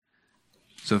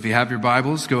So if you have your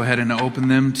Bibles, go ahead and open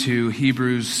them to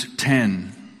Hebrews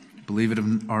 10. Believe it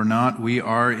or not, we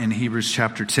are in Hebrews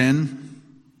chapter 10.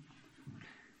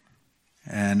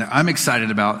 And I'm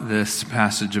excited about this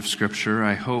passage of Scripture.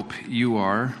 I hope you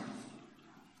are.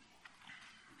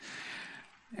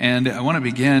 And I want to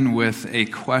begin with a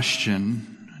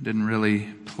question. I didn't really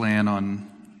plan on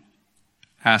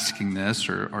asking this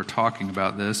or talking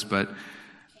about this, but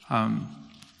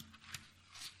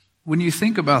when you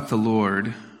think about the Lord,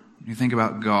 when you think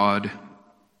about God,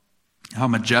 how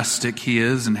majestic He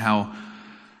is and how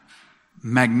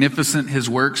magnificent His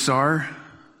works are,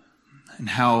 and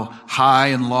how high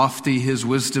and lofty His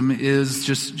wisdom is,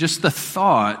 just the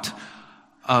thought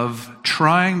of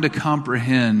trying to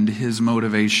comprehend His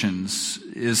motivations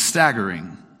is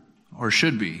staggering, or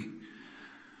should be.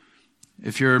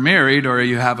 If you're married or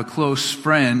you have a close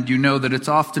friend, you know that it's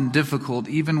often difficult,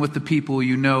 even with the people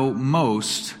you know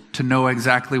most, to know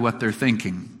exactly what they're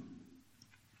thinking.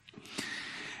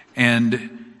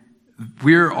 And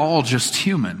we're all just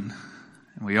human.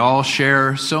 We all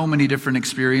share so many different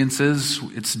experiences.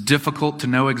 It's difficult to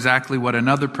know exactly what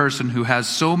another person who has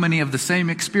so many of the same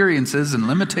experiences and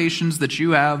limitations that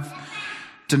you have,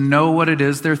 to know what it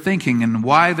is they're thinking and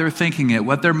why they're thinking it,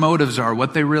 what their motives are,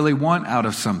 what they really want out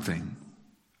of something.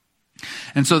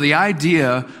 And so the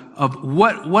idea of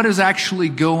what is actually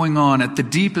going on at the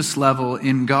deepest level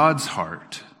in God's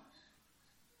heart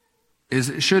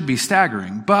should be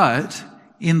staggering. But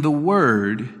in the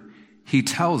Word, He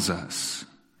tells us.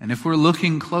 And if we're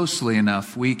looking closely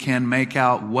enough, we can make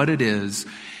out what it is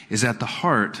at the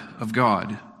heart of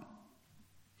God.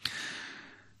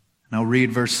 And I'll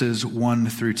read verses 1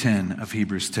 through 10 of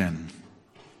Hebrews 10.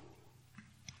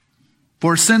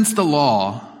 For since the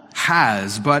law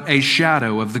has but a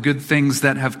shadow of the good things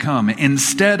that have come,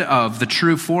 instead of the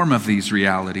true form of these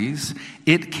realities,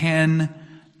 it can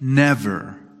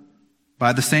never,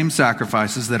 by the same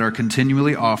sacrifices that are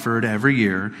continually offered every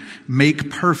year,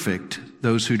 make perfect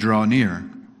those who draw near.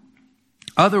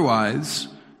 Otherwise,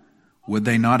 would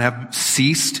they not have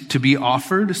ceased to be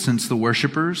offered, since the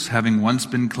worshipers, having once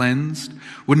been cleansed,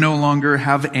 would no longer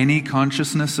have any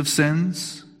consciousness of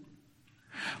sins?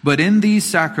 But in these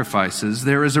sacrifices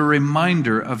there is a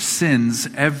reminder of sins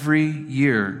every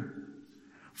year.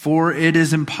 For it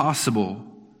is impossible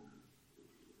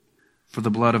for the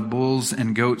blood of bulls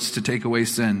and goats to take away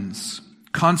sins.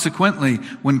 Consequently,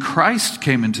 when Christ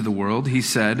came into the world, He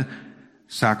said,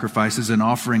 sacrifices and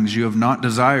offerings you have not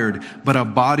desired, but a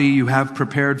body you have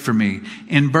prepared for me.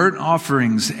 In burnt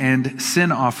offerings and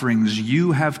sin offerings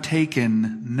you have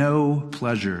taken no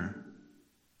pleasure.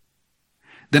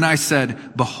 Then I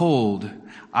said, behold,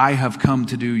 I have come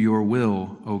to do your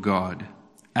will, O God,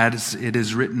 as it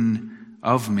is written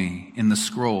of me in the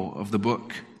scroll of the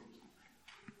book.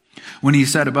 When He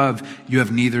said above, you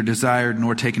have neither desired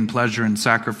nor taken pleasure in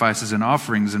sacrifices and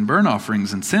offerings and burnt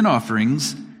offerings and sin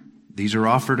offerings, these are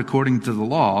offered according to the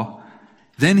law.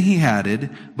 Then He added,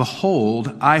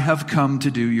 behold, I have come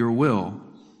to do your will.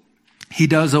 He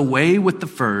does away with the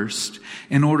first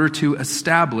in order to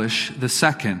establish the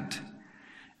second.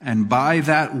 And by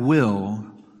that will,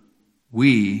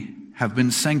 we have been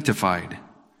sanctified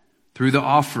through the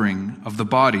offering of the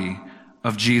body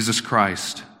of Jesus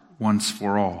Christ once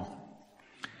for all.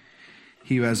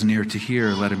 He who has an ear to hear,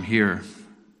 let him hear.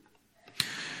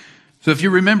 So if you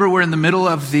remember, we're in the middle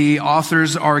of the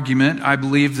author's argument. I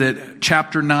believe that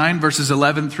chapter 9, verses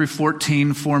 11 through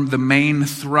 14 form the main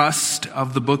thrust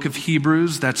of the book of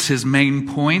Hebrews. That's his main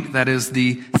point. That is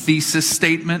the thesis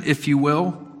statement, if you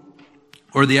will,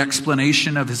 or the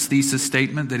explanation of his thesis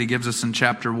statement that he gives us in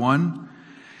chapter 1.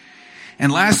 And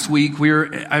last week,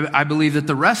 I believe that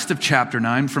the rest of chapter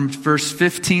 9, from verse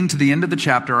 15 to the end of the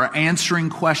chapter, are answering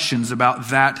questions about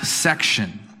that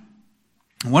section.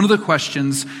 One of the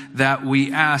questions that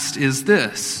we asked is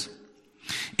this.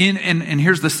 And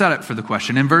here's the setup for the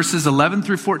question. In verses 11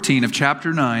 through 14 of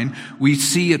chapter 9, we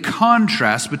see a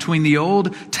contrast between the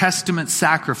Old Testament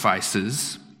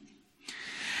sacrifices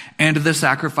and the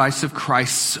sacrifice of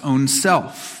Christ's own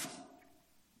self.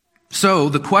 So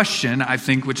the question, I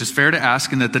think, which is fair to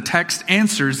ask and that the text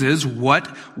answers is, what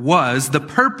was the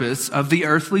purpose of the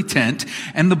earthly tent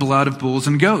and the blood of bulls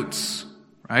and goats?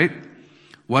 Right?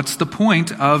 What's the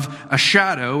point of a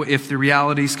shadow if the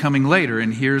reality's coming later?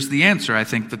 And here's the answer, I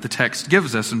think, that the text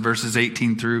gives us in verses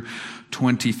 18 through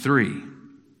 23.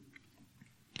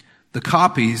 The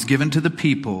copies given to the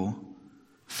people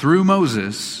through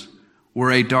Moses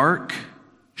were a dark,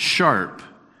 sharp,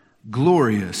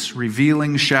 glorious,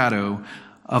 revealing shadow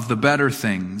of the better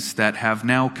things that have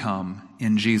now come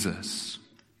in Jesus.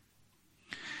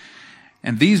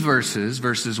 And these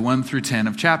verses 1 through 10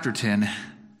 of chapter 10,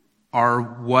 are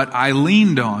what I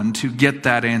leaned on to get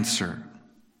that answer.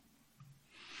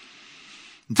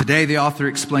 And today the author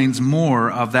explains more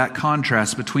of that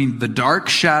contrast between the dark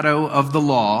shadow of the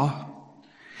law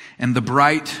and the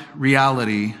bright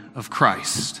reality of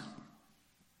Christ.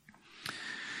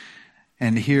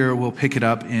 And here we'll pick it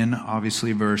up in,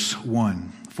 obviously, verse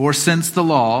 1. For since the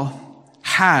law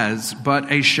has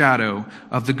but a shadow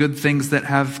of the good things that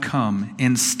have come,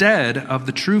 instead of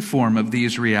the true form of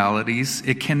these realities,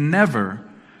 it can never,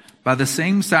 by the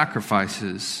same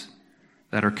sacrifices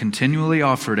that are continually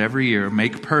offered every year,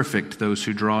 make perfect those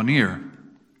who draw near.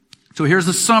 So here's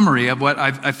a summary of what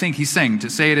I think he's saying. To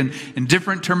say it in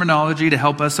different terminology to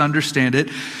help us understand it,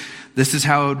 this is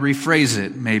how I would rephrase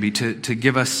it, maybe, to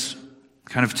give us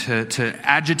kind of to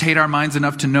agitate our minds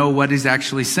enough to know what he's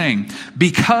actually saying.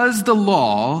 Because the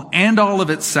law and all of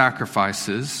its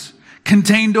sacrifices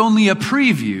contained only a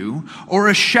preview or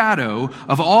a shadow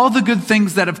of all the good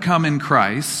things that have come in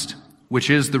Christ, which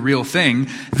is the real thing,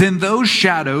 then those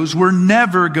shadows were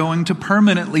never going to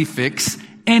permanently fix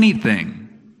anything.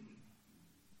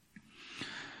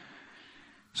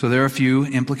 So there are a few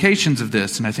implications of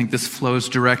this, and I think this flows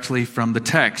directly from the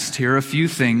text. Here are a few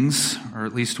things, or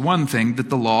at least one thing, that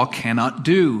the law cannot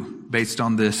do based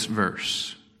on this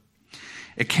verse.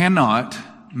 It cannot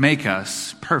make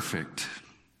us perfect.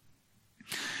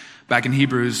 Back in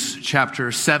Hebrews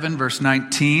chapter 7, verse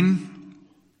 19,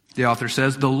 the author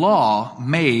says, the law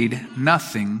made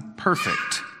nothing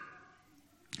perfect.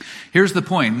 Here's the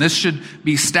point. This should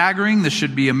be staggering. This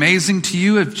should be amazing to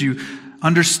you if you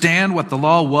understand what the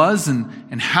law was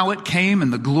and how it came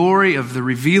and the glory of the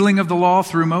revealing of the law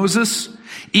through Moses.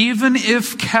 Even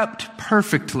if kept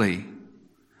perfectly,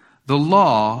 the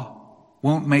law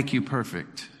won't make you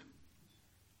perfect.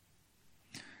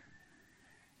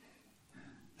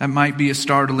 That might be a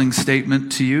startling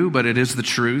statement to you, but it is the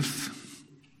truth.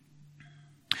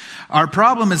 Our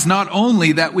problem is not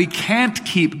only that we can't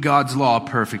keep God's law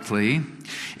perfectly,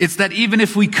 it's that even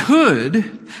if we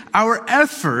could, our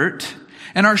effort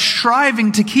and our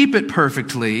striving to keep it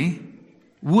perfectly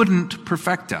wouldn't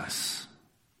perfect us.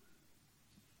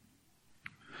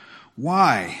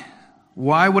 Why?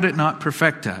 Why would it not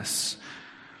perfect us?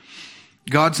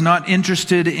 God's not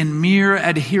interested in mere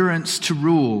adherence to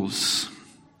rules.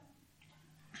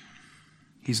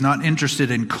 He's not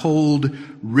interested in cold,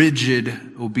 rigid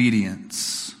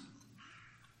obedience.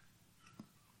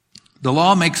 The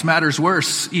law makes matters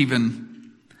worse,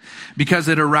 even, because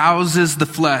it arouses the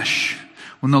flesh.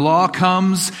 When the law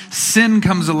comes, sin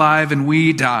comes alive and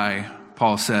we die,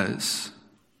 Paul says.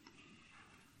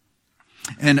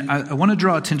 And I want to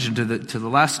draw attention to the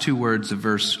last two words of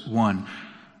verse 1.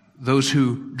 Those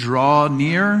who draw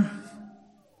near.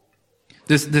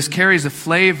 This carries a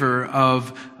flavor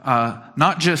of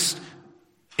not just,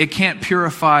 it can't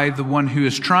purify the one who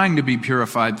is trying to be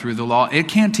purified through the law. It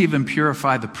can't even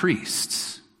purify the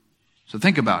priests. So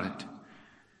think about it.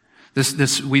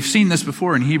 We've seen this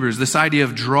before in Hebrews. This idea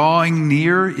of drawing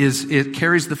near it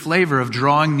carries the flavor of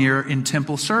drawing near in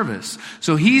temple service.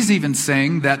 So he's even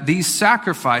saying that these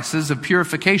sacrifices of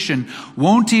purification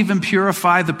won't even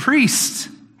purify the priest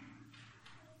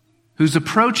who's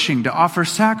approaching to offer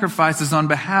sacrifices on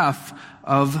behalf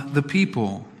of the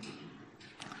people.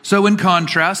 So in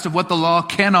contrast of what the law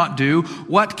cannot do,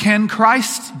 what can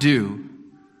Christ do?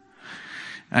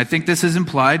 I think this is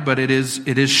implied, but it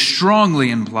is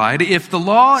strongly implied. If the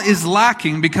law is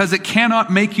lacking because it cannot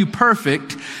make you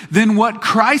perfect, then what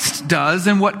Christ does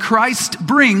and what Christ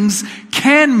brings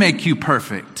can make you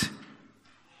perfect.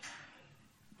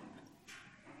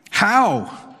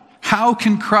 How? How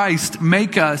can Christ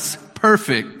make us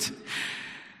perfect?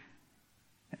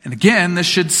 And again, this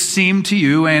should seem to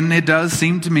you, and it does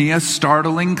seem to me, a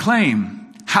startling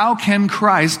claim. How can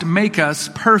Christ make us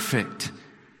perfect?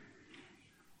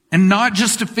 And not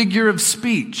just a figure of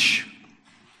speech.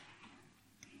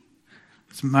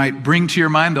 This might bring to your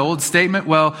mind the old statement,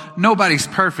 well, nobody's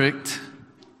perfect.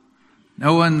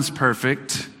 No one's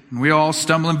perfect. And we all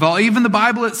stumble and fall. Even the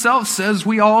Bible itself says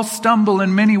we all stumble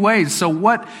in many ways. So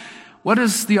what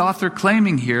is the author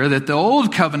claiming here? That the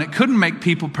old covenant couldn't make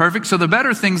people perfect, so the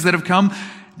better things that have come,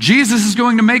 Jesus is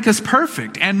going to make us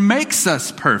perfect and makes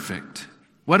us perfect.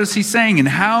 What is he saying, and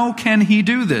how can he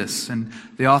do this? And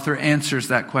the author answers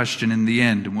that question in the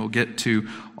end, and we'll get to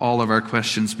all of our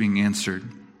questions being answered.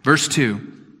 Verse 2.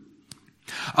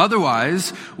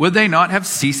 Otherwise, would they not have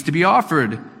ceased to be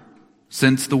offered,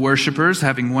 since the worshipers,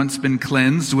 having once been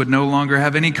cleansed, would no longer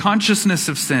have any consciousness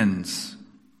of sins?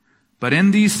 But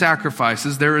in these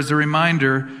sacrifices, there is a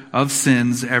reminder of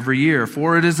sins every year,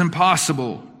 for it is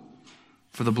impossible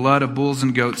for the blood of bulls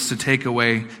and goats to take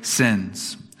away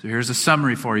sins. So here's a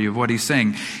summary for you of what he's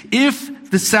saying.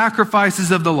 If the sacrifices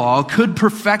of the law could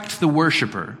perfect the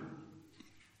worshiper,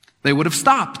 they would have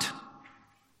stopped.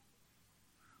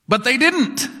 But they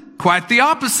didn't. Quite the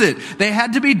opposite. They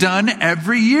had to be done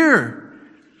every year.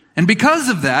 And because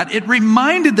of that, it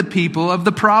reminded the people of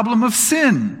the problem of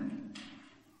sin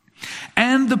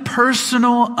and the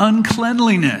personal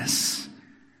uncleanliness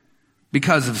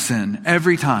because of sin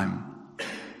every time.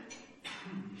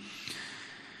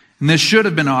 And this should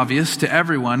have been obvious to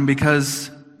everyone because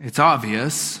it's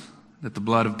obvious that the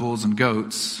blood of bulls and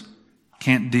goats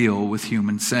can't deal with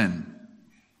human sin.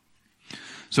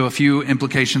 So a few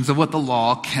implications of what the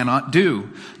law cannot do.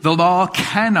 The law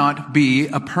cannot be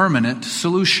a permanent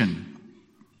solution.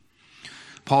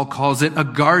 Paul calls it a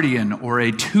guardian or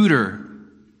a tutor.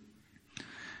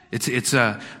 It's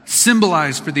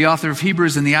symbolized for the author of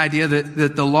Hebrews in the idea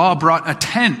that the law brought a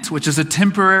tent, which is a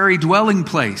temporary dwelling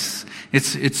place.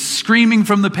 It's screaming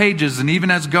from the pages, and even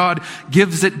as God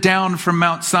gives it down from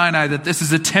Mount Sinai, that this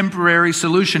is a temporary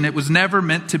solution. It was never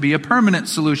meant to be a permanent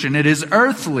solution. It is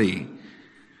earthly.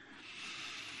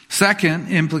 Second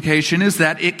implication is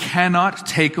that it cannot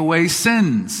take away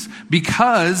sins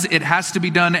because it has to be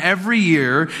done every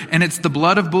year, and it's the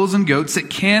blood of bulls and goats. It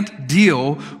can't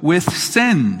deal with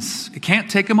sins. It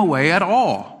can't take them away at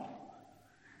all.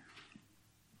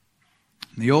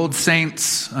 The old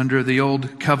saints under the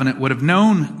old covenant would have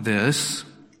known this.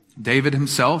 David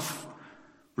himself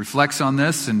reflects on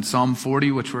this in Psalm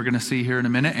 40, which we're going to see here in a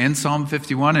minute, and Psalm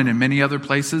 51, and in many other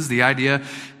places. The idea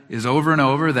is over and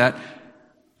over that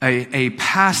a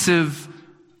passive,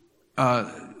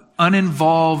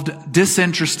 uninvolved,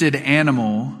 disinterested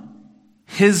animal,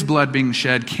 his blood being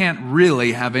shed, can't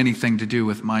really have anything to do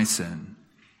with my sin.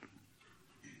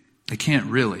 It can't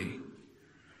really.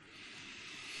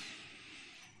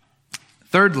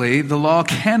 Thirdly, the law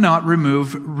cannot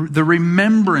remove the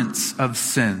remembrance of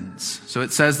sins. So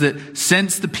it says that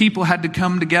since the people had to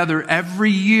come together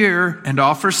every year and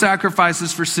offer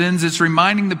sacrifices for sins, it's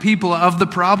reminding the people of the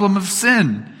problem of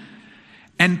sin.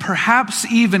 And perhaps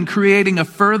even creating a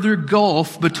further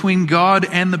gulf between God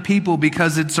and the people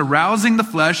because it's arousing the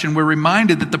flesh, and we're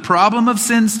reminded that the problem of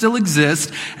sin still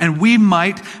exists and we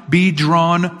might be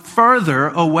drawn further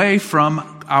away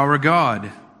from our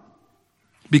God.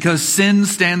 Because sin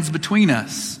stands between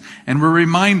us. And we're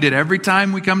reminded every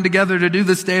time we come together to do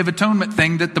this Day of Atonement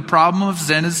thing that the problem of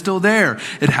sin is still there.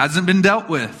 It hasn't been dealt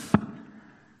with.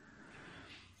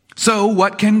 So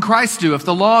what can Christ do? If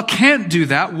the law can't do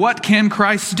that, what can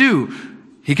Christ do?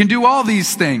 He can do all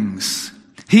these things.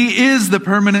 He is the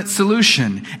permanent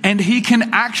solution, and he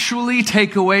can actually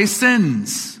take away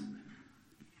sins.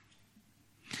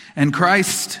 And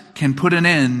Christ can put an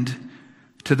end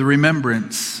to the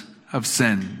remembrance of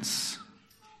sins.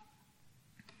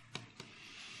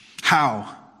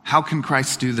 How? How can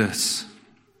Christ do this?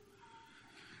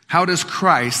 How does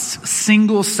Christ's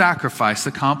single sacrifice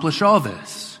accomplish all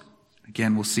this?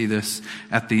 Again, we'll see this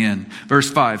at the end. Verse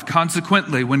 5,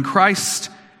 consequently, when Christ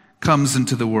comes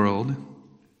into the world,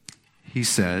 he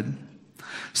said,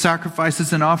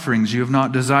 sacrifices and offerings you have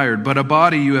not desired, but a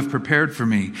body you have prepared for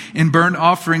me. In burnt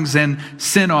offerings and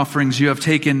sin offerings you have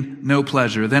taken no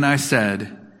pleasure. Then I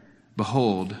said,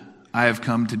 behold, I have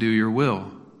come to do your will,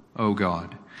 O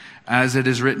God, as it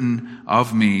is written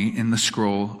of me in the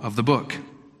scroll of the book.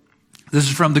 This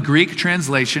is from the Greek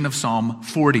translation of Psalm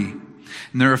 40.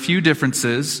 And there are a few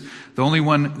differences. The only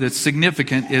one that's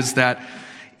significant is that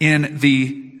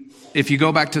if you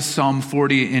go back to Psalm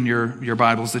 40 in your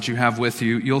Bibles that you have with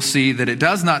you, you'll see that it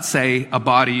does not say a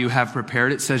body you have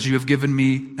prepared. It says you have given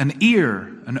me an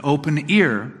ear, an open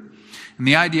ear. And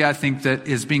the idea I think that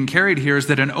is being carried here is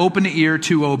that an open ear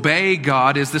to obey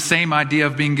God is the same idea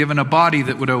of being given a body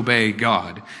that would obey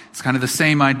God. It's kind of the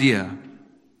same idea.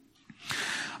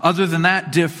 Other than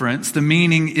that difference, the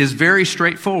meaning is very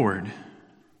straightforward.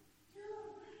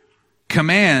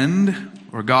 Command,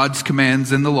 or God's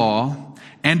commands in the law,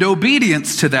 and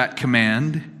obedience to that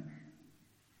command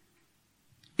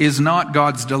is not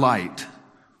God's delight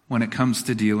when it comes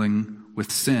to dealing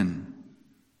with sin.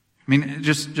 I mean,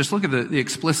 just look at the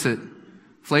explicit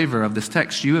flavor of this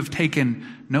text. You have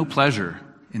taken no pleasure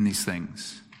in these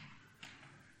things.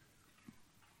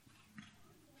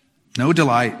 No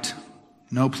delight,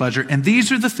 no pleasure. And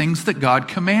these are the things that God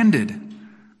commanded.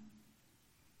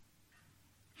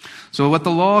 So what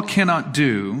the law cannot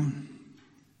do,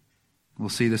 we'll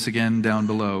see this again down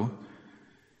below,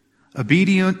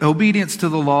 obedience to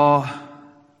the law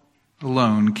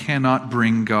alone cannot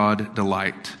bring God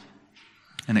delight,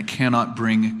 and it cannot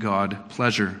bring God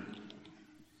pleasure.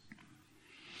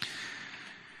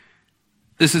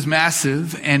 This is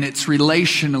massive, and it's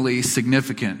relationally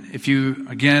significant. If you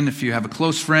have a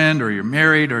close friend, or you're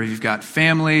married, or you've got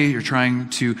family, you're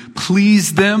trying to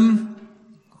please them.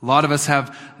 A lot of us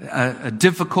have a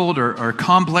difficult or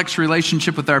complex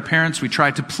relationship with our parents. We try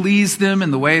to please them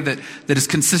in the way that is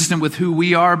consistent with who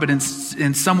we are, but in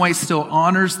some way still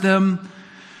honors them.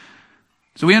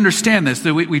 So we understand this,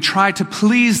 that we try to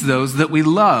please those that we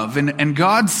love. And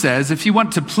God says, if you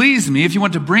want to please me, if you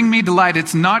want to bring me delight,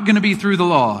 it's not going to be through the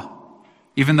law,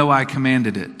 even though I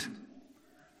commanded it.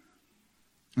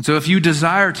 And so if you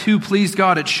desire to please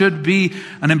God, it should be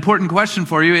an important question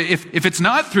for you. If it's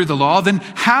not through the law, then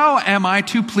how am I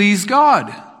to please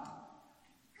God?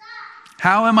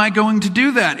 How am I going to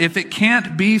do that if it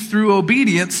can't be through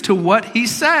obedience to what He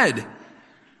said?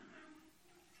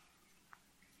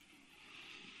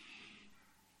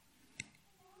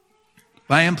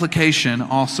 By implication,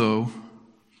 also,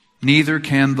 neither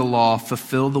can the law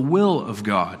fulfill the will of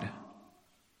God.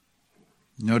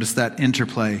 Notice that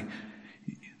interplay.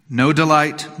 No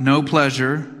delight, no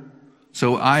pleasure,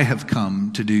 so I have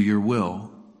come to do your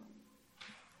will.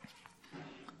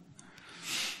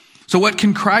 So what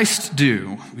can Christ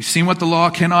do? We've seen what the law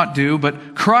cannot do,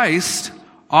 but Christ,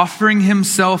 offering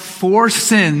Himself for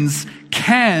sins,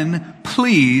 can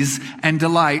please and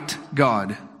delight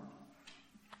God.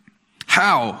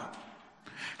 How?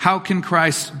 How can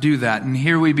Christ do that? And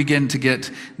here we begin to get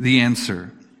the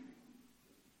answer.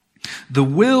 The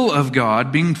will of God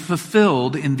being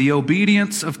fulfilled in the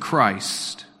obedience of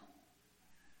Christ.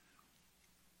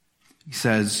 He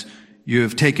says, you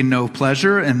have taken no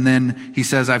pleasure, and then He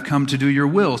says, I've come to do your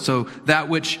will. So that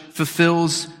which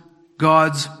fulfills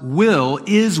God's will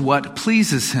is what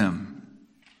pleases Him.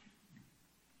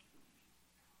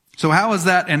 So how is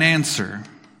that an answer?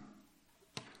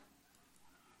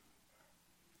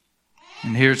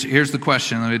 And here's the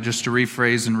question, just to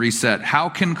rephrase and reset. How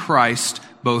can Christ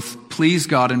both please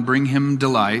God and bring Him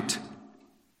delight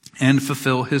and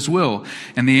fulfill His will?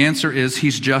 And the answer is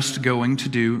He's just going to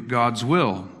do God's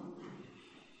will.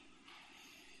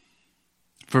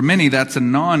 For many, that's a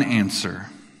non-answer.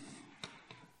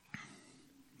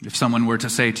 If someone were to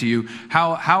say to you,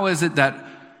 how is it that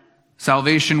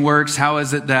salvation works? How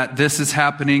is it that this is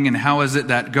happening? And how is it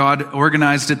that God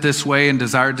organized it this way and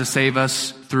desired to save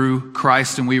us through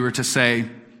Christ? And we were to say,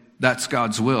 that's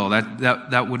God's will.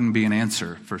 That wouldn't be an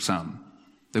answer for some.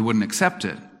 They wouldn't accept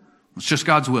it. It's just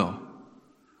God's will.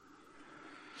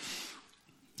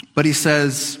 But He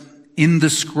says, in the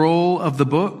scroll of the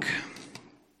book,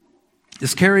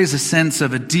 this carries a sense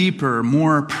of a deeper,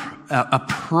 a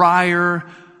prior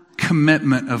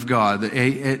commitment of God,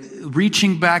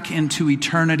 reaching back into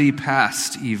eternity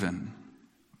past even.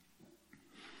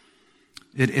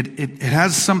 It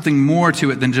has something more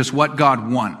to it than just what God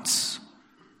wants.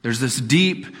 There's this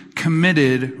deep,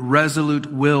 committed,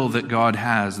 resolute will that God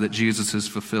has that Jesus is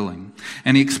fulfilling.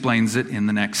 And He explains it in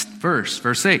the next verse,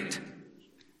 verse 8.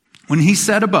 When He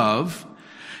said above,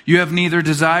 you have neither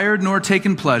desired nor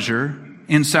taken pleasure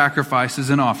in sacrifices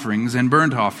and offerings and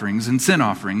burnt offerings and sin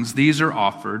offerings. These are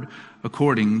offered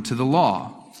according to the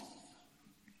law.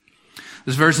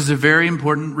 This verse is a very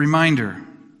important reminder.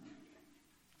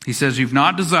 He says, you've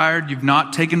not desired, you've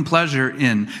not taken pleasure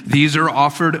in. These are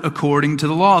offered according to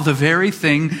the law, the very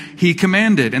thing He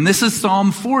commanded. And this is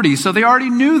Psalm 40, so they already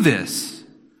knew this.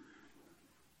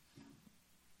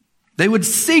 They would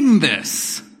sing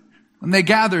this when they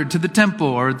gathered to the temple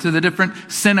or to the different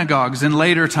synagogues in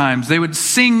later times. They would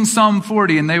sing Psalm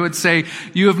 40 and they would say,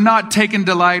 you have not taken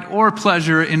delight or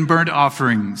pleasure in burnt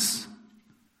offerings.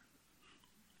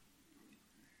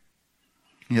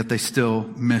 Yet they still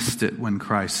missed it when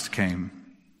Christ came.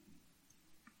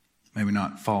 Maybe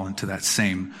not fall into that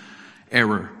same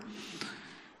error.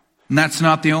 And that's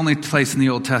not the only place in the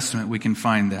Old Testament we can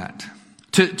find that.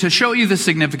 To show you the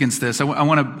significance of this, I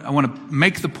want to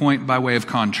make the point by way of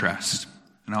contrast.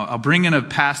 And I'll bring in a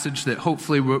passage that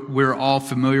hopefully we're all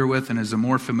familiar with and is a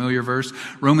more familiar verse,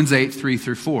 Romans 8,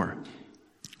 3-4.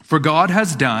 For God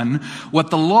has done what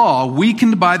the law,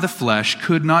 weakened by the flesh,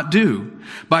 could not do.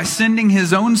 By sending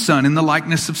His own Son in the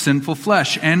likeness of sinful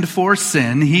flesh, and for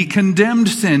sin, He condemned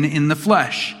sin in the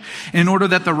flesh, in order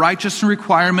that the righteous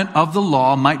requirement of the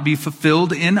law might be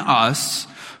fulfilled in us,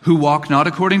 who walk not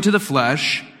according to the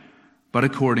flesh, but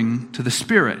according to the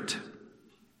Spirit.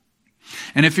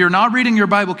 And if you're not reading your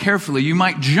Bible carefully, you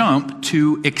might jump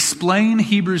to explain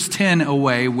Hebrews 10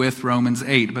 away with Romans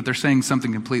 8, but they're saying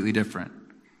something completely different.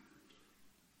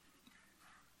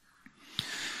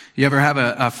 You ever have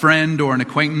a friend or an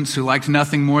acquaintance who liked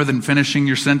nothing more than finishing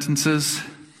your sentences?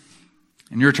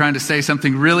 and you're trying to say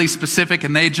something really specific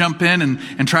and they jump in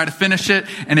and try to finish it.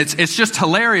 And it's just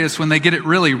hilarious when they get it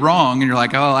really wrong and you're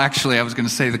like, oh, actually I was going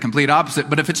to say the complete opposite.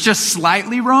 But if it's just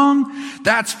slightly wrong,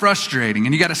 that's frustrating.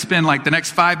 And you got to spend like the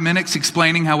next 5 minutes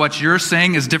explaining how what you're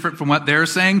saying is different from what they're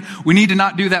saying. We need to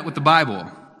not do that with the Bible.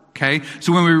 Okay?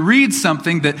 So when we read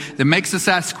something that makes us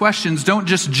ask questions, don't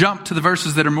just jump to the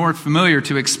verses that are more familiar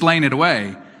to explain it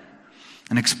away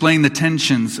and explain the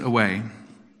tensions away.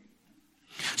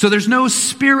 So there's no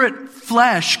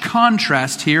spirit-flesh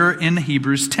contrast here in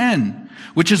Hebrews 10,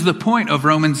 which is the point of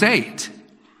Romans 8.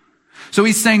 So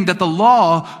he's saying that the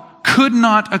law could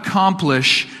not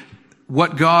accomplish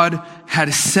what God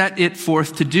had set it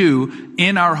forth to do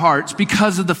in our hearts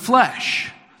because of the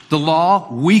flesh. The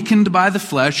law, weakened by the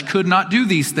flesh, could not do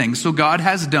these things. So God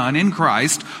has done in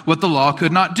Christ what the law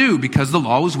could not do because the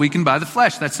law was weakened by the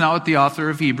flesh. That's not what the author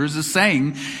of Hebrews is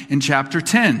saying in chapter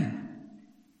 10.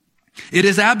 It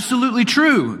is absolutely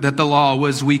true that the law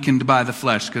was weakened by the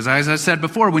flesh, because as I said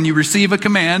before, when you receive a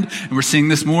command, and we're seeing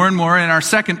this more and more in our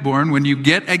second-born, when you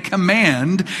get a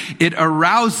command, it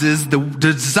arouses the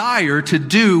desire to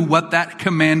do what that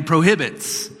command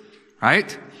prohibits,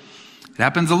 right? It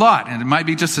happens a lot, and it might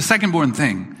be just a second-born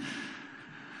thing.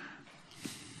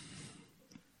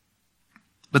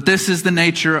 But this is the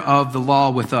nature of the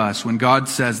law with us. When God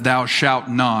says, thou shalt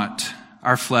not,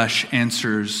 our flesh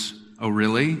answers, oh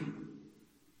really?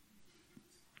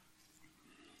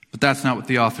 But that's not what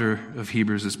the author of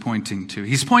Hebrews is pointing to.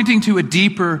 He's pointing to a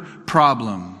deeper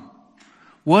problem.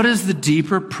 What is the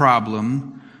deeper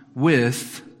problem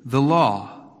with the law?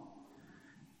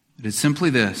 It is simply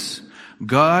this.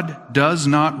 God does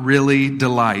not really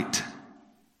delight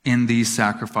in these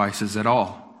sacrifices at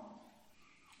all,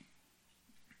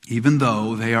 even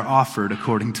though they are offered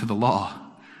according to the law.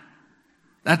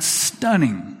 That's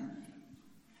stunning.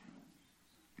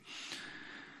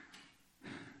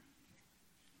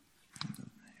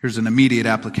 Here's an immediate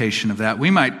application of that. We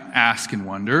might ask and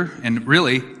wonder, and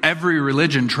really every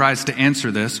religion tries to answer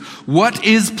this, what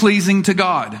is pleasing to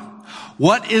God?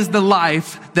 What is the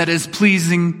life that is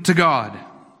pleasing to God?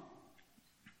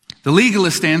 The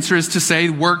legalist answer is to say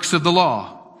works of the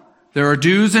law. There are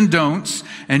do's and don'ts,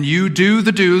 and you do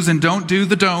the do's and don't do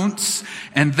the don'ts,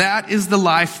 and that is the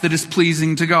life that is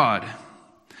pleasing to God.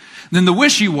 Then the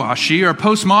wishy-washy or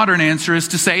postmodern answer is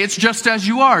to say it's just as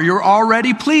you are. You're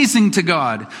already pleasing to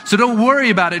God. So don't worry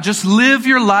about it. Just live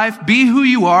your life. Be who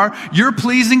you are. You're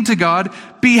pleasing to God.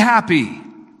 Be happy.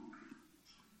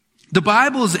 The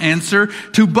Bible's answer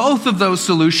to both of those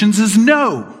solutions is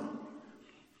no.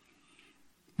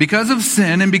 Because of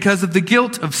sin and because of the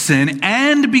guilt of sin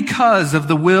and because of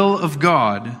the will of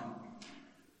God.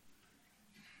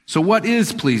 So what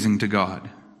is pleasing to God?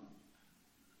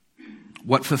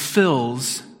 What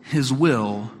fulfills His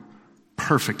will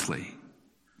perfectly.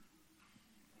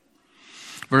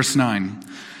 Verse 9,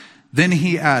 then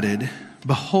He added,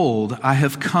 behold, I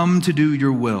have come to do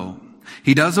your will.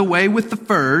 He does away with the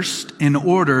first in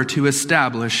order to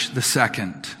establish the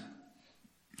second.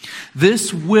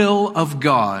 This will of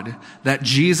God that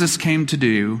Jesus came to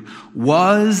do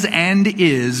was and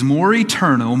is more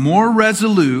eternal, more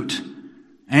resolute,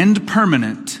 and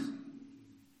permanent.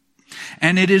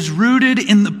 And it is rooted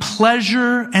in the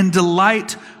pleasure and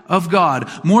delight of God,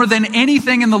 more than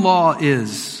anything in the law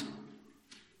is.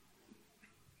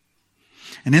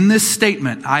 And in this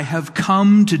statement, I have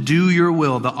come to do your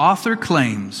will, the author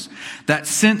claims that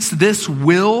since this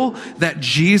will that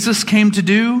Jesus came to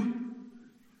do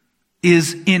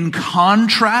is in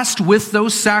contrast with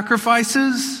those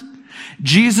sacrifices,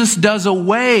 Jesus does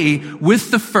away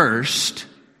with the first.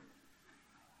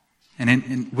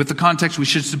 And with the context, we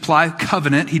should supply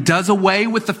covenant. He does away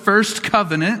with the first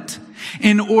covenant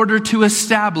in order to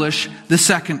establish the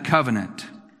second covenant.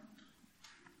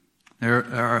 There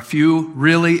are a few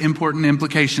really important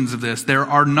implications of this. There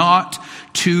are not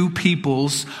two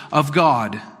peoples of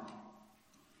God.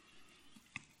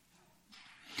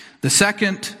 The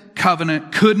second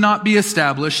covenant could not be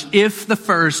established if the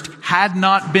first had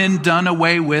not been done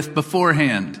away with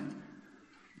beforehand.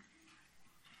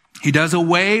 He does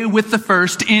away with the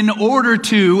first in order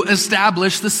to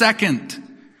establish the second.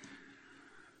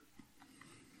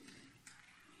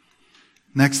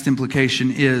 Next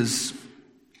implication is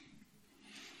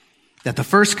that the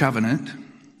first covenant,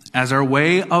 as our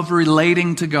way of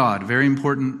relating to God, very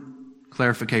important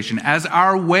clarification, as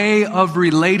our way of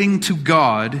relating to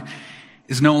God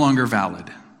is no longer valid.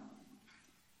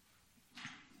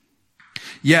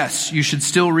 Yes, you should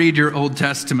still read your Old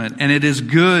Testament, and it is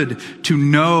good to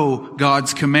know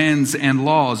God's commands and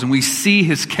laws. And we see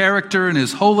his character and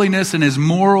his holiness and his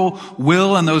moral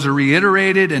will, and those are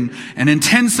reiterated and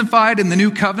intensified in the new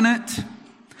covenant.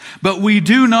 But we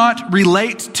do not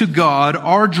relate to God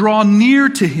or draw near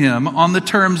to him on the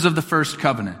terms of the first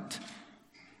covenant.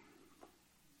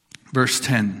 Verse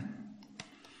 10.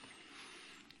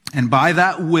 And by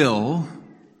that will,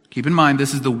 keep in mind,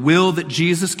 this is the will that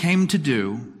Jesus came to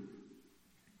do,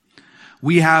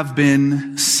 we have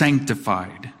been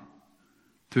sanctified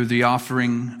through the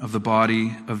offering of the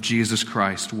body of Jesus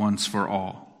Christ once for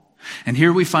all. And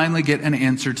here we finally get an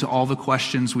answer to all the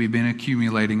questions we've been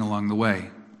accumulating along the way.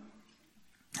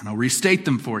 And I'll restate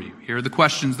them for you. Here are the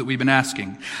questions that we've been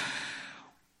asking.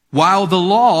 While the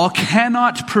law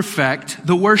cannot perfect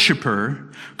the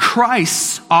worshiper,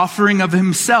 Christ's offering of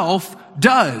himself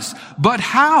does. But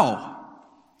how?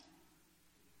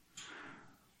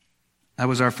 That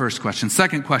was our first question.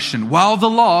 Second question. While the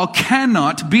law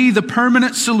cannot be the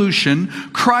permanent solution,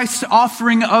 Christ's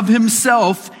offering of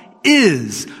himself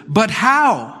is. But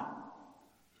how?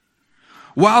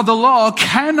 While the law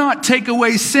cannot take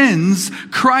away sins,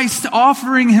 Christ's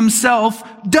offering himself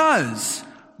does.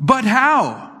 But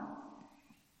how?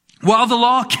 While the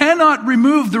law cannot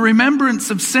remove the remembrance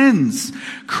of sins,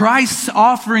 Christ's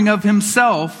offering of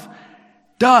himself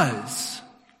does.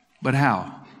 But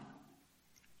how?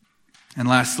 And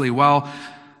lastly, while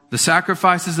the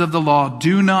sacrifices of the law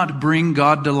do not bring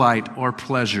God delight or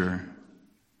pleasure,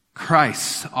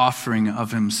 Christ's offering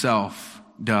of himself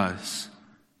does.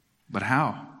 But how?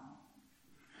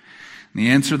 And the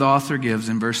answer the author gives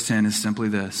in verse 10 is simply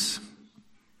this.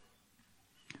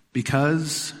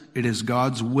 Because it is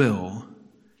God's will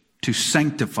to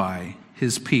sanctify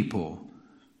his people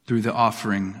through the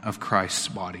offering of Christ's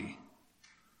body.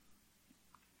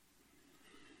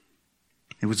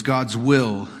 It was God's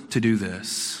will to do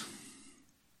this.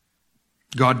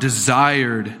 God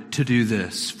desired to do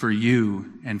this for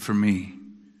you and for me.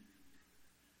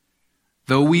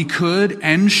 Though we could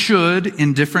and should,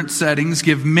 in different settings,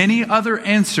 give many other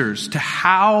answers to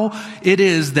how it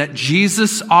is that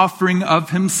Jesus' offering of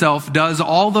himself does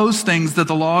all those things that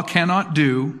the law cannot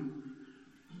do,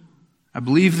 I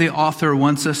believe the author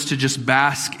wants us to just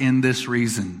bask in this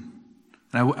reason.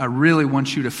 And I really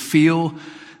want you to feel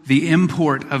the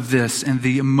import of this and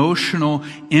the emotional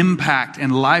impact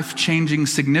and life-changing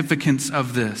significance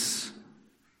of this.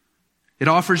 It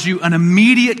offers you an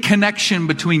immediate connection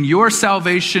between your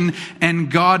salvation and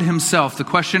God himself. The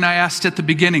question I asked at the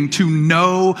beginning, to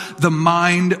know the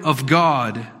mind of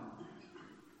God.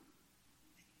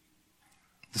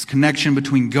 This connection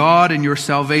between God and your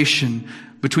salvation,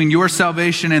 between your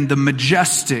salvation and the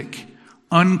majestic,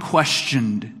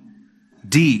 unquestioned,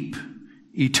 deep,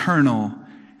 eternal,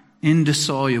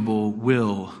 indissoluble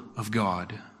will of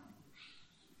God.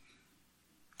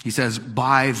 He says,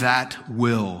 by that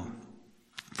will.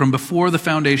 From before the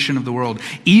foundation of the world,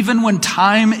 even when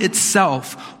time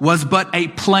itself was but a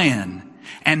plan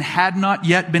and had not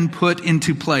yet been put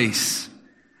into place,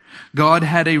 God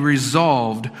had a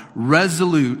resolved,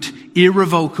 resolute,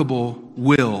 irrevocable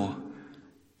will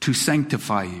to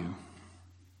sanctify you,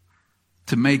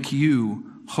 to make you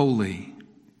holy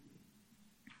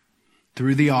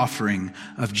through the offering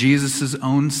of Jesus'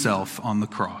 own self on the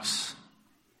cross.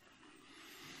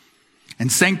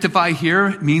 And sanctify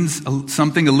here means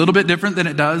something a little bit different than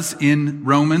it does in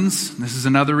Romans. This is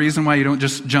another reason why you don't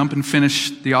just jump and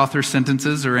finish the author's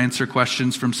sentences or answer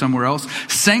questions from somewhere else.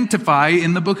 Sanctify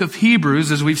in the book of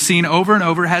Hebrews, as we've seen over and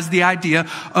over, has the idea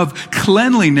of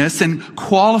cleanliness and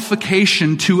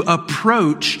qualification to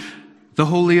approach the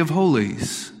Holy of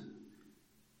Holies.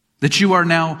 That you are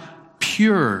now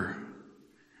pure,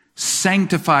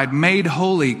 sanctified, made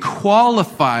holy,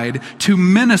 qualified to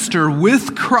minister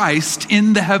with Christ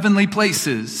in the heavenly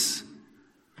places.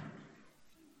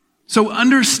 So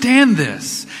understand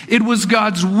this. It was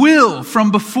God's will from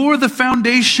before the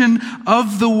foundation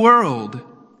of the world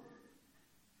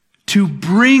to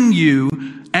bring you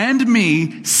and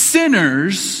me,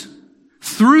 sinners,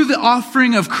 through the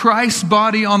offering of Christ's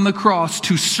body on the cross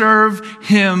to serve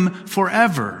him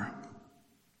forever.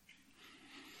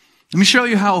 Let me show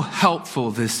you how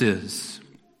helpful this is.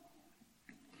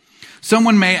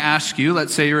 Someone may ask you,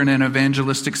 let's say you're in an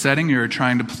evangelistic setting, you're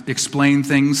trying to explain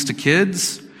things to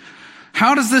kids.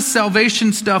 How does this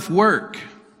salvation stuff work?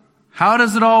 How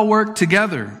does it all work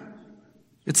together?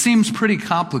 It seems pretty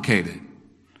complicated.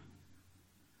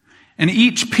 And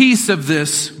each piece of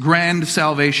this grand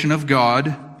salvation of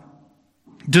God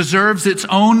deserves its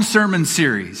own sermon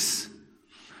series.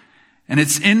 And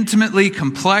it's intimately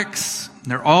complex.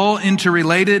 They're all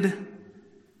interrelated.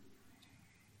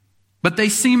 But they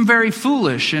seem very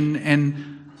foolish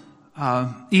and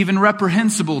even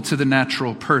reprehensible to the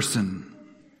natural person.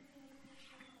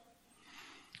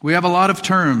 We have a lot of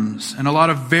terms and a lot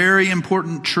of very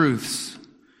important truths,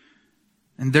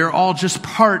 and they're all just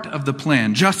part of the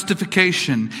plan.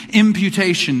 Justification,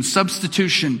 imputation,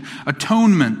 substitution,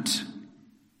 atonement,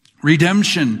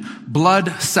 redemption,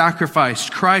 blood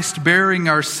sacrificed, Christ bearing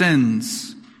our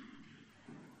sins,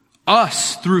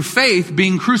 us through faith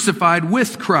being crucified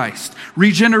with Christ,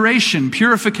 regeneration,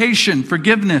 purification,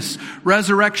 forgiveness,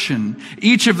 resurrection.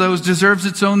 Each of those deserves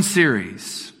its own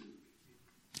series.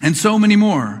 And so many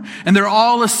more. And they're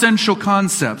all essential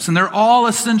concepts, and they're all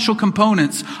essential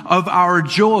components of our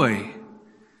joy.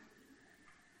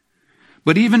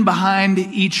 But even behind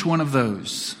each one of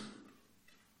those,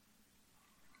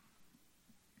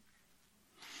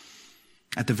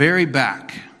 at the very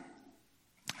back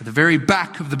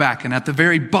of the back, and at the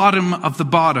very bottom of the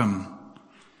bottom,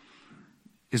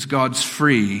 is God's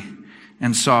free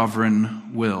and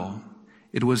sovereign will.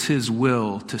 It was His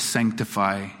will to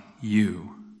sanctify you.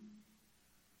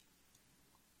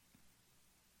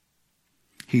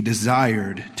 He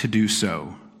desired to do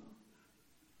so.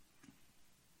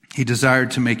 He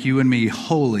desired to make you and me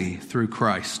holy through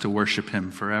Christ, to worship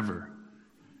Him forever.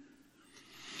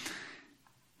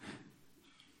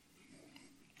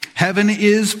 Heaven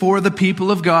is for the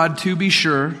people of God, to be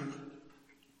sure.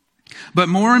 But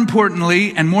more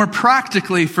importantly and more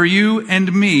practically for you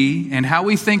and me, and how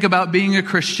we think about being a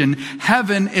Christian,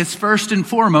 heaven is first and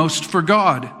foremost for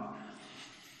God.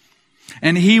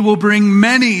 And He will bring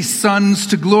many sons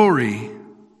to glory.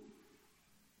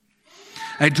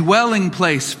 A dwelling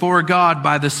place for God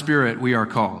by the Spirit, we are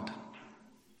called.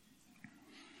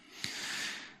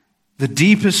 The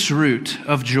deepest root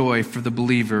of joy for the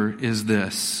believer is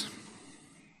this: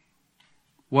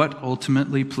 what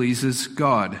ultimately pleases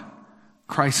God?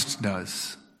 Christ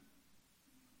does.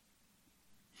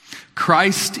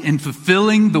 Christ, in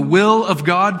fulfilling the will of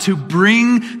God to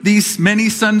bring these many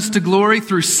sons to glory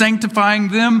through sanctifying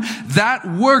them, that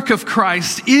work of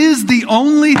Christ is the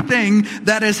only thing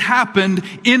that has happened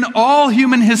in all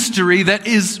human history that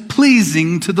is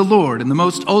pleasing to the Lord in the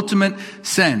most ultimate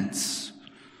sense.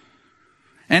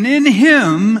 And in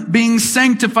Him, being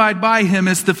sanctified by Him,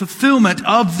 is the fulfillment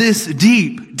of this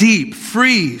deep, deep,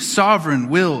 free, sovereign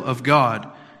will of God.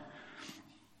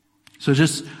 So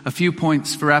just a few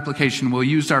points for application. We'll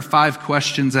use our 5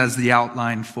 questions as the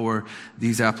outline for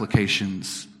these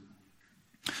applications.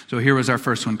 So here was our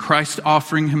first one. Christ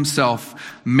offering Himself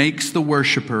makes the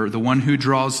worshiper, the one who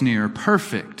draws near,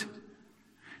 perfect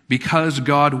because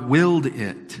God willed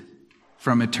it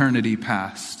from eternity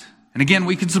past. And again,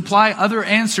 we can supply other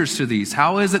answers to these.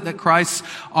 How is it that Christ's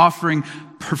offering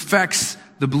perfects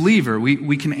the believer?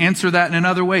 We can answer that in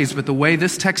other ways, but the way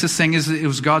this text is saying is that it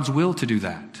was God's will to do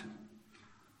that.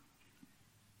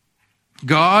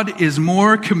 God is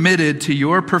more committed to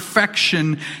your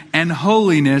perfection and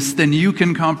holiness than you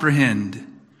can comprehend.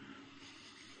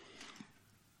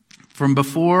 From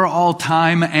before all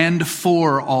time and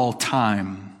for all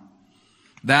time,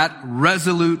 that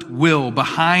resolute will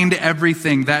behind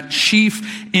everything, that chief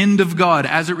end of God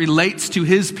as it relates to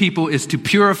His people, is to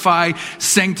purify,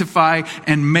 sanctify,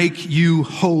 and make you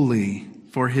holy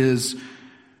for His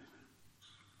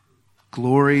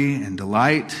glory and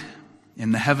delight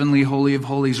in the heavenly holy of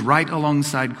holies, right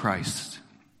alongside Christ.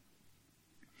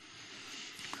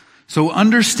 So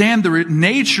understand the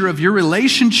nature of your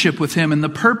relationship with Him and the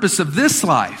purpose of this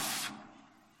life.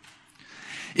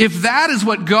 If that is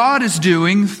what God is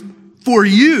doing for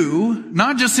you,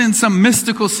 not just in some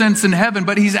mystical sense in heaven,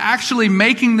 but He's actually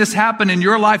making this happen in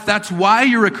your life. That's why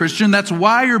you're a Christian. That's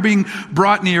why you're being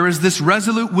brought near, is this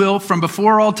resolute will from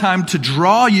before all time to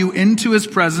draw you into His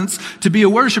presence, to be a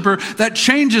worshiper. That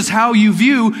changes how you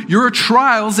view your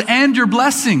trials and your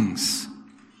blessings.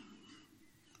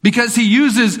 Because He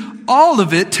uses all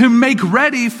of it to make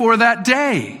ready for that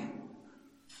day.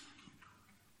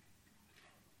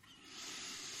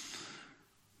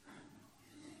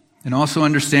 And also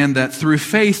understand that through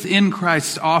faith in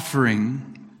Christ's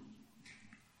offering,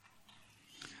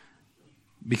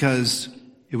 because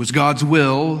it was God's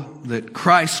will that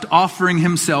Christ offering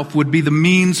Himself would be the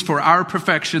means for our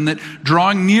perfection, that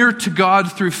drawing near to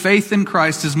God through faith in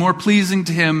Christ is more pleasing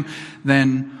to Him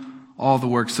than all the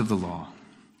works of the law.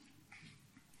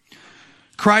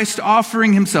 Christ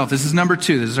offering Himself, this is number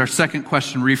 2, this is our second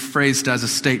question rephrased as a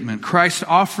statement. Christ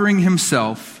offering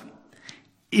Himself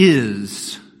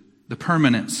is the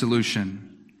permanent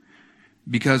solution,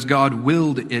 because God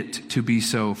willed it to be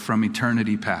so from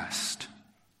eternity past.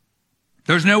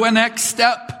 There's no next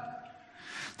step.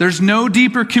 There's no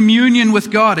deeper communion with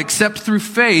God except through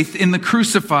faith in the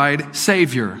crucified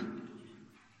Savior.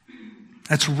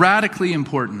 That's radically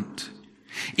important.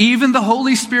 Even the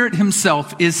Holy Spirit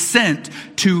himself is sent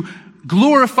to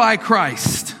glorify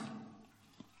Christ.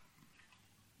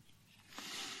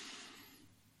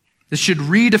 This should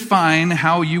redefine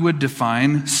how you would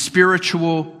define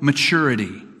spiritual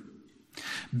maturity.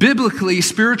 Biblically,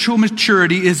 spiritual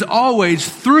maturity is always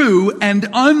through and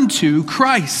unto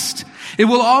Christ. It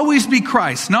will always be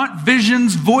Christ, not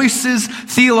visions, voices,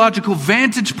 theological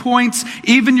vantage points,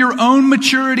 even your own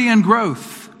maturity and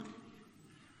growth.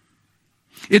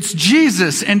 It's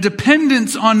Jesus and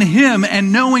dependence on him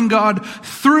and knowing God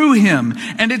through him.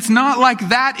 And it's not like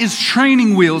that is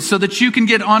training wheels so that you can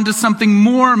get onto something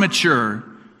more mature.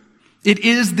 It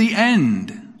is the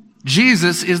end.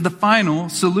 Jesus is the final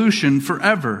solution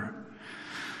forever.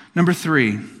 Number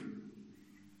 3,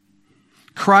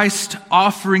 Christ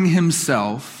offering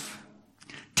himself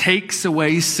takes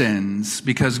away sins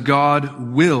because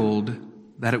God willed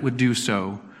that it would do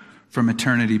so from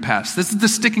eternity past. This is the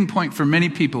sticking point for many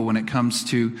people when it comes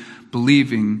to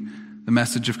believing the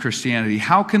message of Christianity.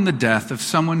 How can the death of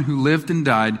someone who lived and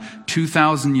died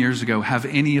 2,000 years ago have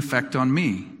any effect on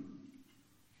me?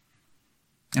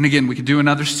 And again, we could do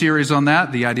another series on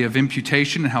that, the idea of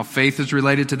imputation and how faith is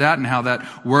related to that and how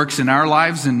that works in our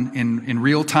lives in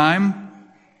real time.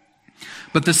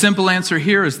 But the simple answer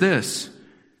here is this: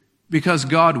 because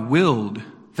God willed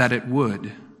that it would.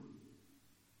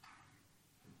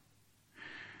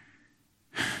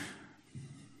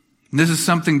 This is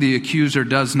something the accuser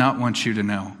does not want you to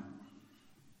know.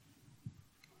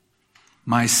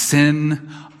 My sin,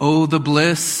 oh, the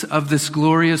bliss of this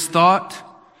glorious thought.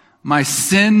 My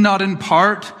sin, not in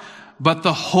part, but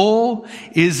the whole,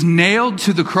 is nailed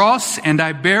to the cross, and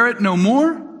I bear it no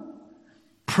more.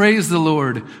 Praise the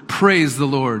Lord,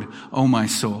 oh my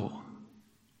soul.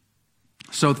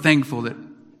 So thankful that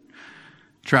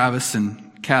Travis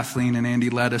and Kathleen and Andy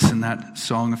led us in that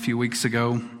song a few weeks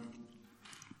ago.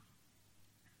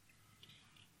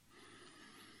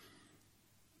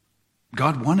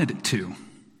 God wanted it to.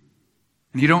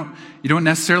 And you don't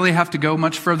necessarily have to go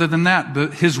much further than that,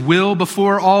 but his will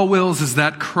before all wills is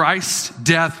that Christ's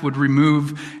death would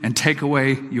remove and take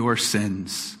away your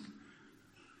sins.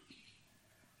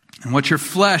 And what your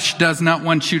flesh does not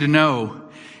want you to know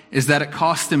is that it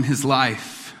cost him his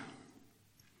life.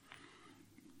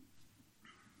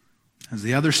 As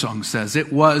the other song says,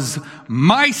 it was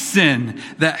my sin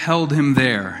that held him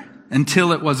there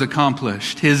until it was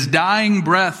accomplished. His dying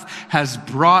breath has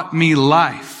brought me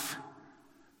life.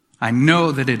 I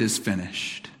know that it is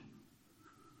finished.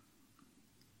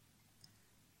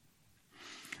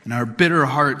 And our bitter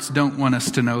hearts don't want us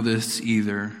to know this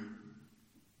either.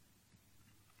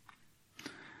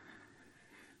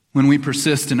 When we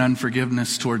persist in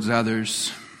unforgiveness towards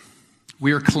others,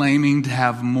 we are claiming to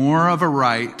have more of a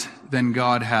right than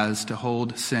God has to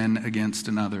hold sin against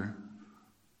another.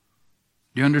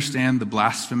 Do you understand the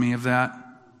blasphemy of that?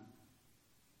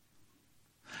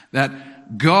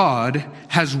 That God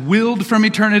has willed from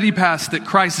eternity past that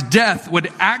Christ's death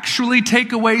would actually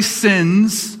take away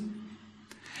sins,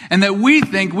 and that we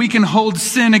think we can hold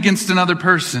sin against another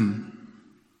person.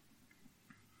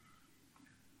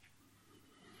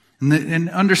 And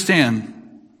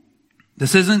understand,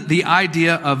 this isn't the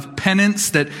idea of penance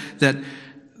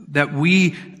that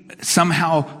we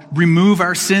somehow remove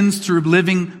our sins through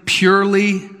living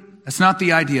purely. That's not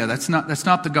the idea. That's not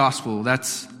the gospel.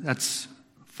 That's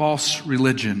false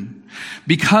religion.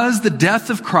 Because the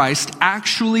death of Christ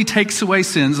actually takes away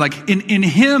sins, like in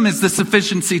him is the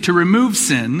sufficiency to remove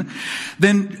sin,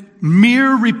 then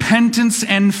mere repentance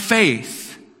and faith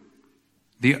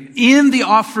in the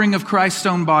offering of Christ's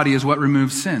own body is what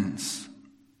removes sins.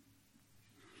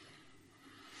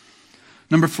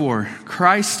 Number 4,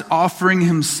 Christ offering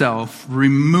himself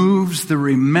removes the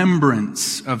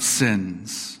remembrance of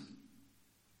sins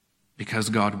because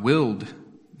God willed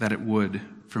that it would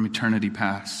from eternity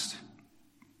past.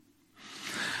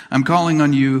 I'm calling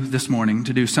on you this morning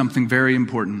to do something very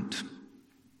important.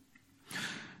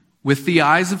 With the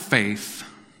eyes of faith,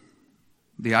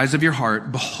 the eyes of your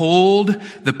heart, behold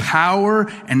the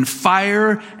power and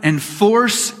fire and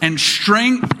force and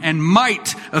strength and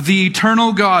might of the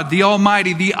eternal God, the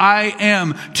Almighty, the I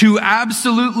Am, to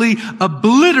absolutely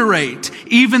obliterate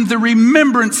even the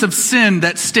remembrance of sin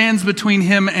that stands between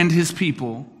him and his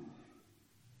people.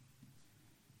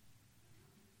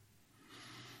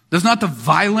 Does not the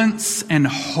violence and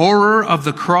horror of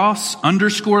the cross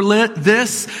underscore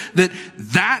this?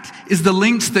 That is the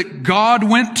lengths that God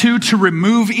went to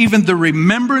remove even the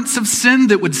remembrance of sin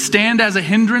that would stand as a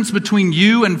hindrance between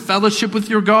you and fellowship with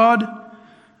your God?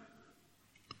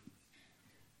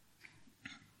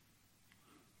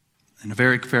 And a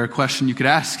very fair question you could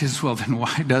ask is, well, then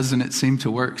why doesn't it seem to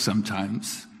work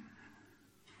sometimes?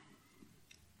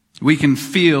 We can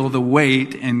feel the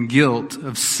weight and guilt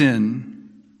of sin.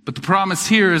 But the promise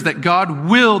here is that God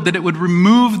willed that it would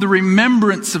remove the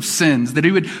remembrance of sins, that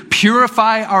He would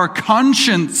purify our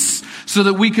conscience so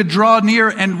that we could draw near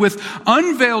and with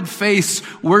unveiled face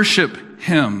worship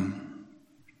Him.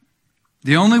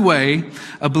 The only way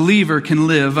a believer can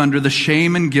live under the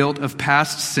shame and guilt of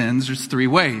past sins is 3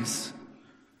 ways.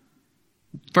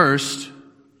 First,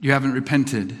 you haven't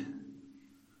repented.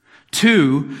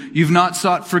 2, you've not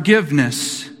sought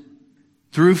forgiveness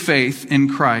through faith in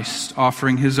Christ,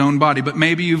 offering His own body. But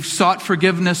maybe you've sought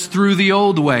forgiveness through the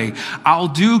old way. I'll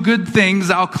do good things,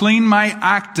 I'll clean my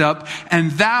act up,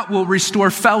 and that will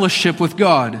restore fellowship with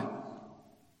God.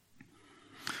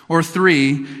 Or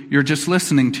 3, you're just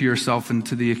listening to yourself and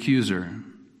to the accuser.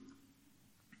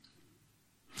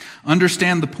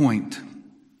 Understand the point.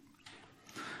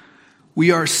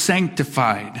 We are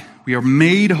sanctified. We are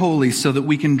made holy so that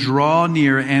we can draw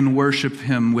near and worship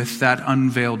Him with that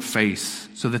unveiled face,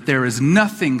 so that there is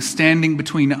nothing standing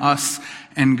between us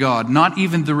and God, not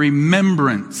even the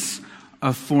remembrance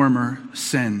of former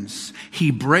sins.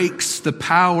 He breaks the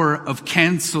power of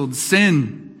canceled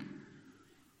sin.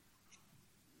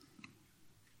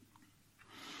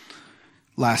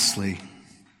 Lastly,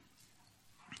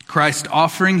 Christ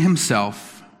offering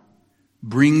Himself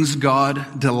brings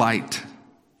God delight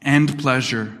and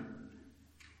pleasure,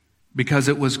 because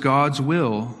it was God's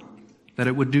will that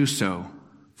it would do so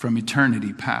from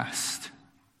eternity past.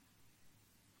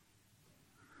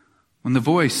 When the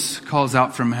voice calls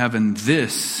out from heaven,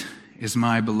 "This is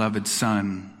my beloved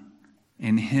Son,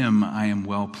 in Him I am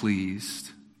well pleased."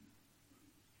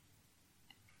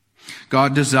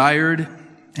 God desired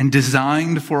and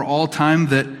designed for all time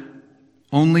that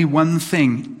only one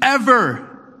thing ever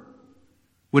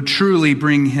would truly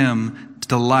bring Him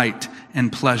delight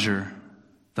and pleasure: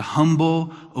 the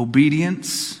humble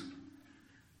obedience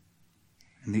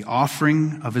and the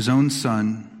offering of His own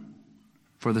Son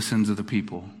for the sins of the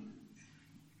people.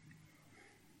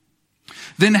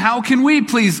 Then how can we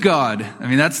please God? I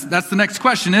mean, that's the next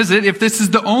question, is it? If this is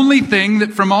the only thing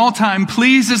that from all time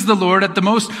pleases the Lord at the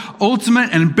most ultimate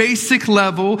and basic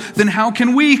level, then how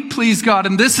can we please God?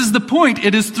 And this is the point.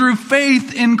 It is through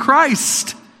faith in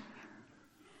Christ.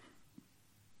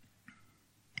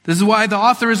 This is why the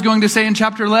author is going to say in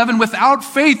chapter 11, without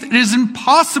faith it is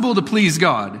impossible to please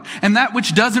God. And that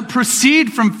which doesn't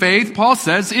proceed from faith, Paul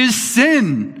says, is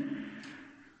sin.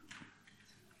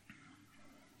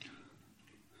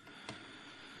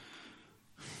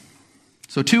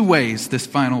 So 2 ways this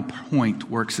final point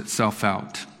works itself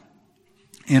out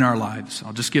in our lives.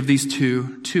 I'll just give these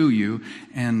 2 to you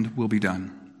and we'll be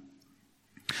done.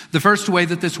 The first way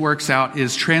that this works out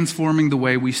is transforming the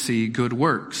way we see good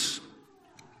works.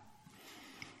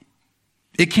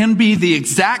 It can be the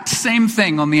exact same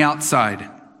thing on the outside.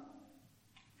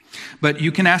 But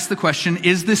you can ask the question,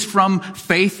 is this from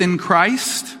faith in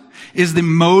Christ? Is the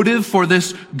motive for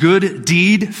this good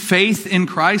deed faith in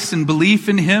Christ and belief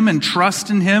in Him and trust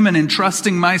in Him and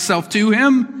entrusting myself to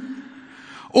Him?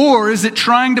 Or is it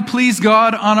trying to please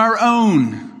God on our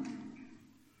own,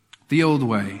 the old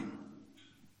way?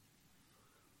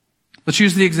 Let's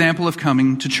use the example of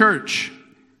coming to church.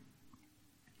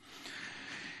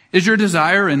 Is your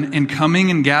desire in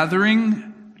coming and gathering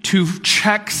to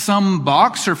check some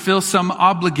box or fill some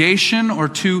obligation or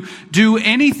to do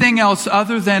anything else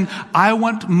other than, I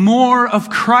want more of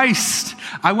Christ.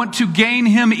 I want to gain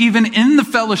Him even in the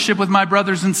fellowship with my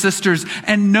brothers and sisters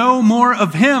and know more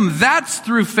of Him? That's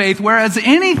through faith, whereas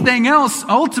anything else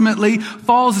ultimately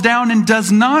falls down and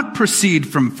does not proceed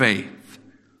from faith.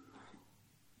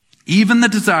 Even the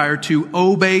desire to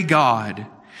obey God.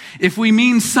 If we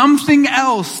mean something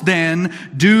else than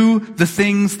do the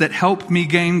things that help me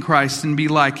gain Christ and be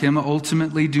like Him,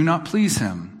 ultimately do not please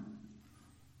Him.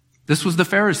 This was the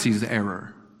Pharisees'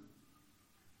 error.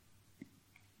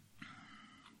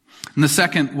 And the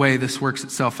second way this works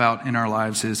itself out in our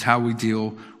lives is how we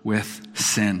deal with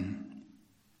sin.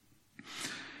 I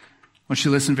want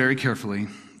you to listen very carefully.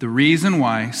 The reason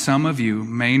why some of you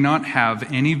may not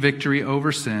have any victory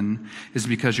over sin is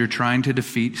because you're trying to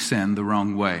defeat sin the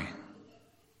wrong way.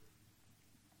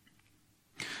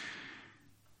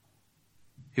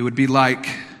 It would be like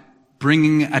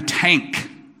bringing a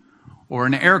tank or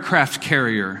an aircraft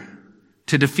carrier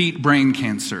to defeat brain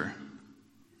cancer.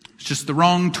 It's just the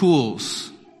wrong tools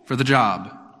for the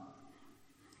job.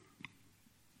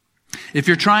 If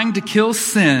you're trying to kill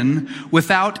sin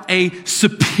without a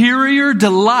superior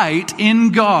delight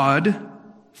in God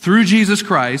through Jesus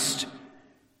Christ,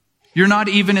 you're not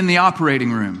even in the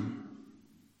operating room.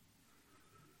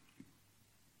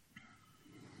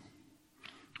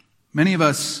 Many of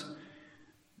us,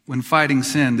 when fighting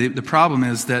sin, the problem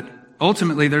is that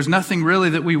ultimately there's nothing really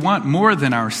that we want more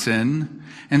than our sin.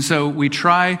 And so we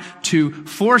try to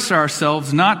force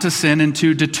ourselves not to sin and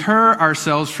to deter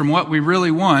ourselves from what we really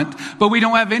want, but we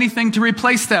don't have anything to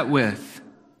replace that with.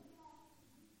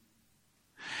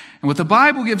 And what the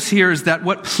Bible gives here is that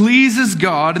what pleases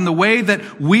God and the way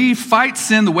that we fight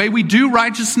sin, the way we do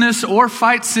righteousness or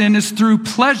fight sin, is through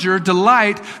pleasure,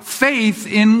 delight, faith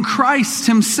in Christ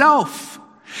himself.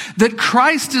 That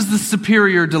Christ is the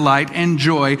superior delight and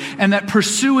joy, and that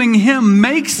pursuing him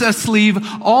makes us leave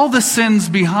all the sins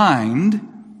behind.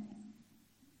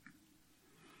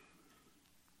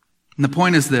 And the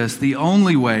point is this: the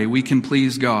only way we can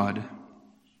please God,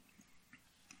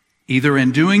 either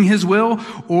in doing his will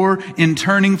or in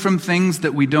turning from things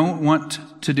that we don't want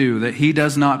to do, that he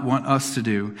does not want us to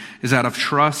do, is out of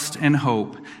trust and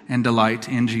hope and delight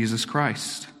in Jesus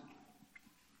Christ.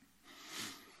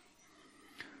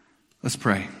 Let's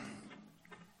pray.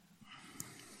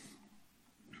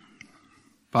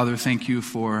 Father, thank you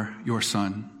for your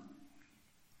Son,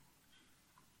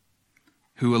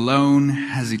 who alone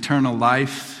has eternal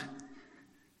life,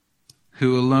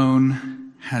 who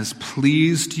alone has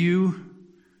pleased you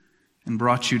and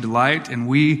brought you delight, and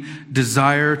we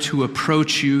desire to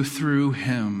approach you through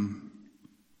him.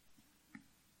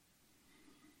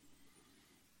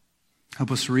 Help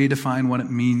us redefine what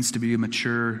it means to be a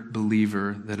mature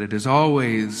believer, that it is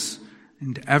always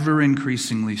and ever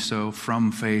increasingly so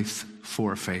from faith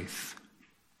for faith.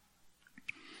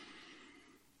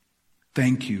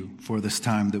 Thank you for this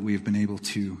time that we have been able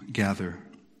to gather.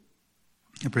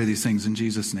 I pray these things in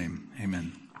Jesus' name.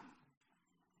 Amen.